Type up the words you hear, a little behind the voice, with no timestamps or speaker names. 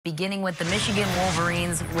Beginning with the Michigan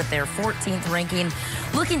Wolverines with their 14th ranking,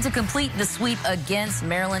 looking to complete the sweep against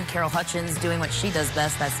Maryland. Carol Hutchins doing what she does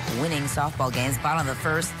best, that's winning softball games. Bottom of the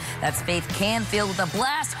first, that's Faith Canfield with a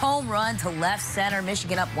blast home run to left center.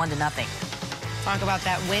 Michigan up 1-0. Talk about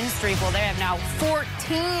that win streak. Well, they have now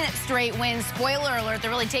 14 straight wins. Spoiler alert, they're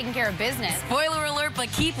really taking care of business. Spoiler alert,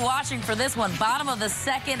 but keep watching for this one. Bottom of the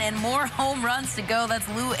second and more home runs to go. That's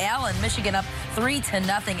Lou Allen. Michigan up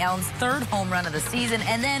 3-0. Allen's third home run of the season.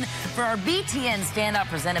 And then for our BTN standout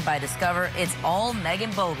presented by Discover, it's all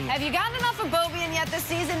Meghan Beaubien. Have you gotten enough of Beaubien yet this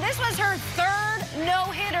season? This was her third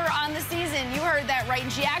no-hitter on the season. You heard that right.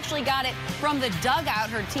 And she actually got it from the dugout.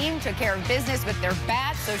 Her team took care of business with their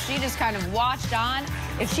bats, so she just kind of watched on.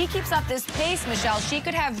 If she keeps up this pace, Michelle, she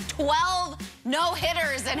could have 12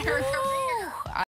 no-hitters in her career.